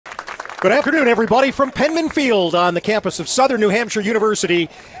Good afternoon, everybody, from Penman Field on the campus of Southern New Hampshire University.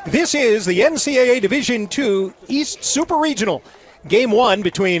 This is the NCAA Division II East Super Regional. Game 1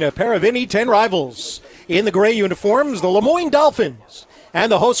 between a pair of NE10 rivals. In the gray uniforms, the Moyne Dolphins.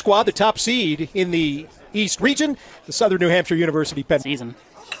 And the host squad, the top seed in the East region, the Southern New Hampshire University Penman. Season.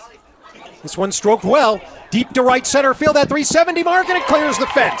 This one stroked well. Deep to right center field, that 370 mark, and it clears the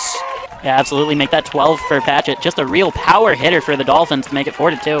fence. Yeah, absolutely. Make that 12 for Patchett. Just a real power hitter for the Dolphins to make it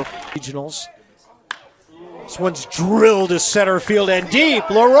 4-2. Regionals. This one's drilled to center field and deep.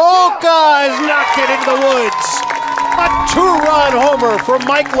 LaRocca has knocked it into the woods. A two-run homer for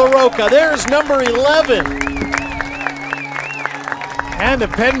Mike LaRocca. There's number 11. And the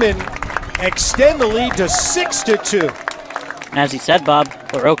Penmen extend the lead to 6-2. And as you said, Bob,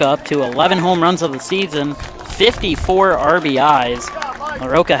 LaRocca up to 11 home runs of the season, 54 RBIs.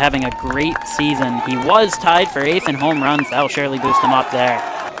 LaRocca having a great season. He was tied for 8th in home runs. That'll surely boost him up there.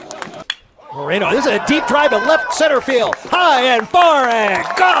 Moreno, this is a deep drive to left center field. High and far and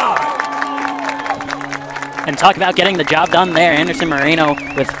gone! And talk about getting the job done there. Anderson Moreno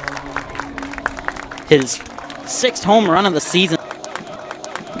with his 6th home run of the season.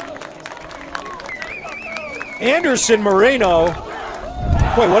 Anderson Moreno.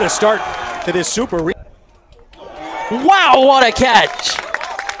 Boy, what a start to this Super. Wow, what a catch!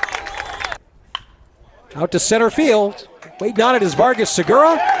 Out to center field. Waiting on it is Vargas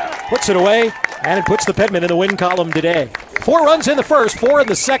Segura. Puts it away, and it puts the Penmen in the win column today. 4 runs in the first, 4 in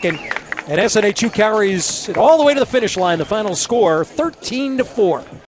the second, and SNHU carries it all the way to the finish line. The final score, 13-4.